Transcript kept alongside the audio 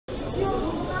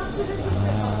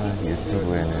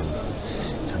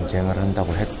경쟁을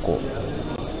한다고 했고,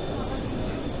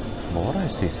 뭘 할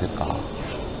수 있을까?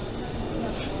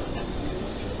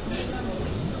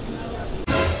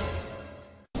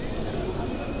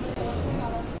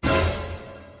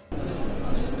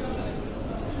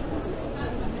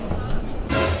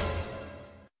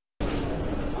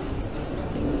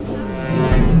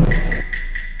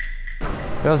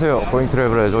 안녕하세요, 고잉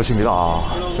트래블러의 조시입니다.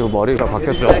 지금 머리가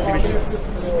바뀌었죠?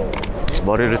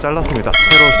 머리를 잘랐습니다.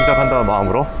 새로 시작한다는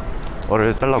마음으로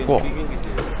머리를 잘랐고,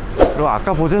 그리고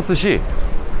아까 보셨듯이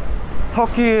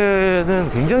터키에는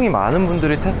굉장히 많은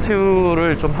분들이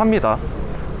타투를 좀 합니다.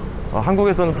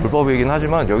 한국에서는 불법이긴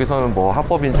하지만 여기서는 뭐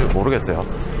합법인지 모르겠어요.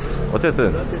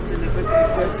 어쨌든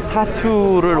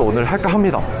타투를 오늘 할까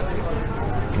합니다.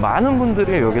 많은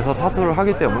분들이 여기서 타투를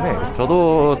하기 때문에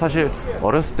저도 사실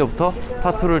어렸을 때부터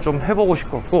타투를 좀 해보고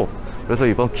싶었고, 그래서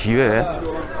이번 기회에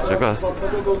제가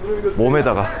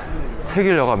몸에다가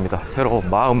새기려고 합니다, 새로운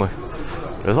마음을.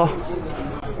 그래서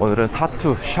오늘은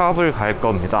타투 샵을 갈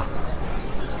겁니다.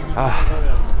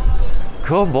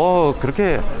 그거 뭐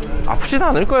그렇게 아프진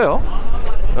않을 거예요.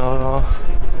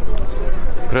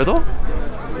 그래도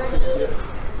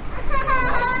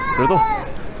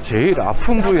제일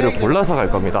아픈 부위를 골라서 갈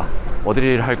겁니다.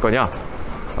 어디를 할 거냐?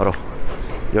 바로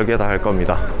여기에다 할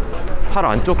겁니다. 팔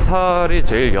안쪽 살이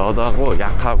제일 여다고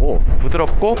약하고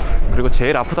부드럽고, 그리고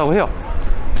제일 아프다고 해요.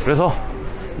 그래서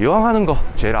이왕 하는 거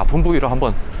제일 아픈 부위로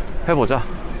한번 해보자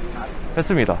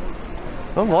했습니다.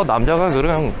 뭐 남자가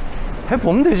그냥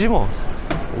해보면 되지 뭐.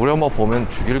 우리 엄마 보면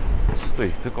죽일 수도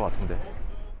있을 것 같은데.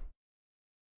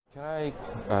 Can I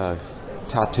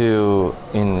tattoo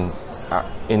in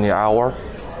the hour?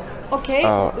 Okay,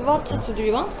 what tattoo do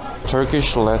you want?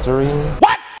 Turkish lettering.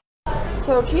 What?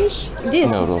 Turkish?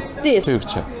 This? No, This?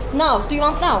 Türkçe. Now, do you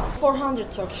want now?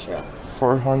 400 Turkish liras.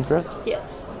 400?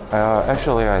 Yes.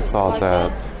 Actually, I thought Like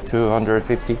that that?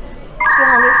 250.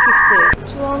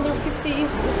 250. 250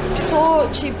 is so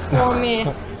cheap for me.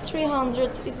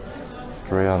 300 is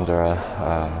 300.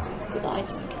 good, I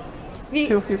think. We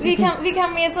 250. we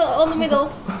can meet on the middle.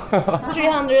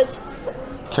 300.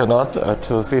 Cannot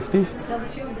 250.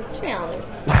 300.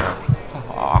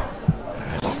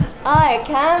 I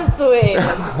can't do it.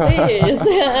 Please.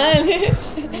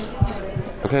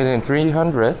 Okay, then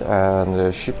 300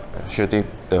 and shooting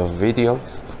the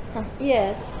videos.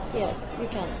 Yes, you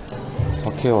can.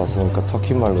 터키에 왔으니까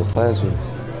터키 말로 써야지.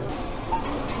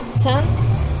 10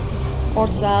 or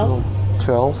 12?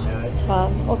 12.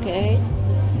 12, okay.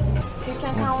 You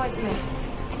can come with me.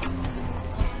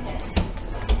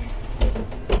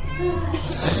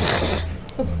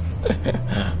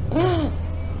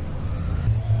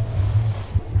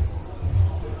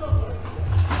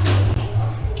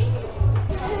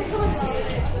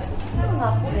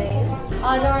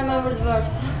 I don't remember the word.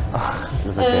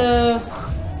 It's okay.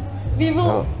 We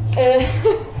will.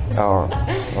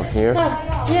 Of here.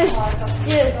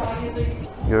 Yes.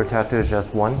 Your tattoo is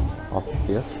just one of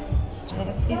this.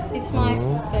 It's my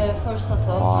first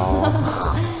tattoo. Wow.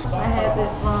 I have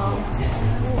this one.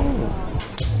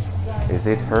 Is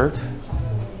it hurt?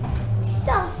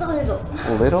 Just a little.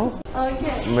 A little?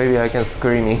 Okay. Maybe I can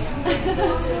scream it.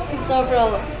 It's no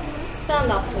problem.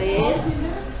 Stand up, please.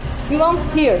 You want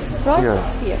here, right?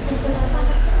 Here.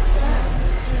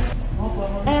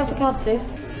 I have to cut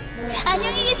this.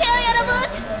 안녕히 계세요, 여러분.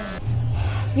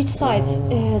 Which side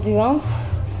do you want?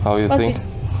 How you think?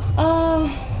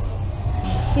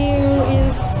 Here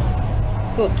is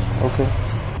good. Okay.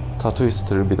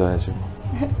 타투이스트를 믿어야지.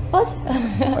 What?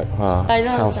 I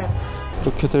don't understand.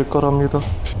 그렇게 될 거랍니다.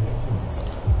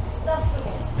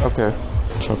 오케이.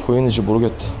 잘 보이는지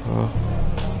모르겠다.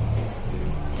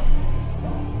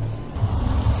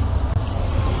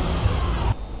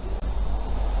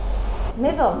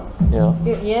 Needle? Yeah.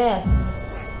 Yes.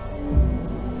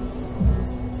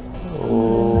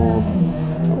 오.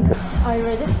 Are you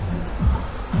ready?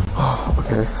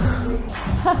 오케이.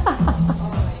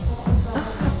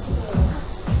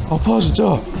 아파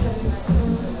진짜.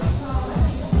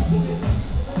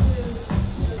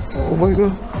 오 마이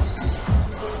갓.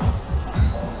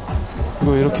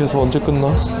 이거 이렇게 해서 언제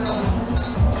끝나?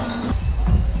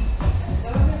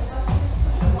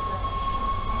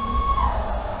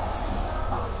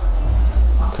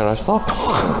 Can I stop?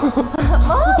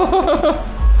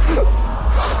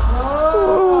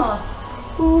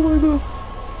 Oh my god.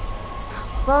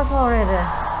 Start already.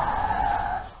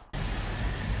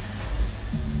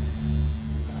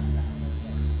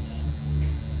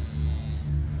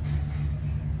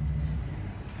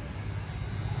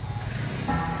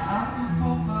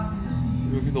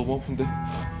 여기 너무 아픈데.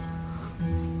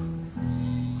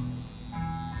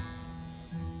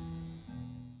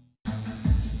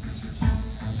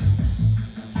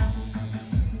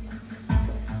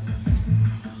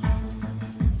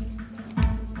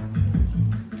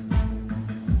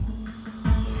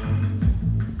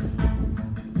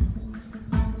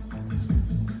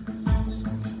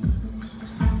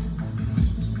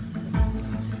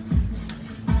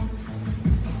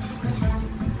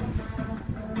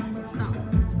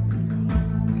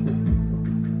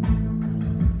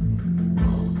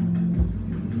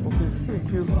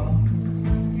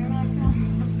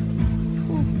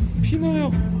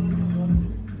 나요.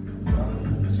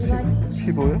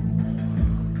 피부요?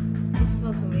 It's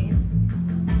Vaseline.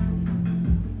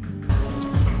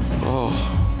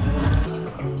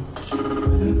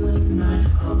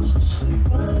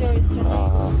 What's your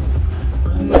username?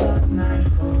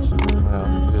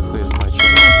 This is my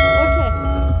channel.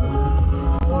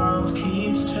 Okay.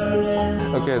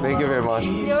 Okay, thank you very much.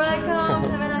 You're welcome.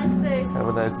 Have a nice day. Have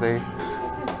a nice day.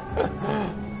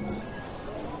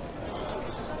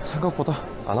 생각보다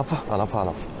안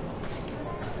아파.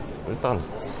 일단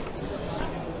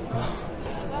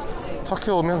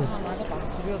타큐 오면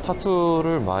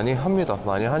타투를 많이 합니다.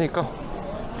 많이 하니까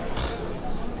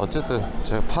어쨌든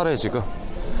제 팔에 지금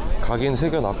각인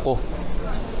새겨놨고,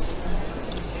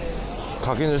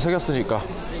 각인을 새겼으니까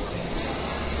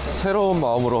새로운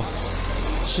마음으로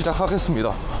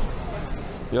시작하겠습니다.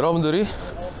 여러분들이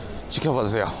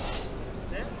지켜봐주세요.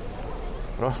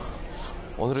 그럼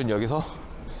오늘은 여기서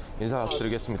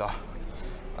인사드리겠습니다.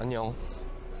 안녕.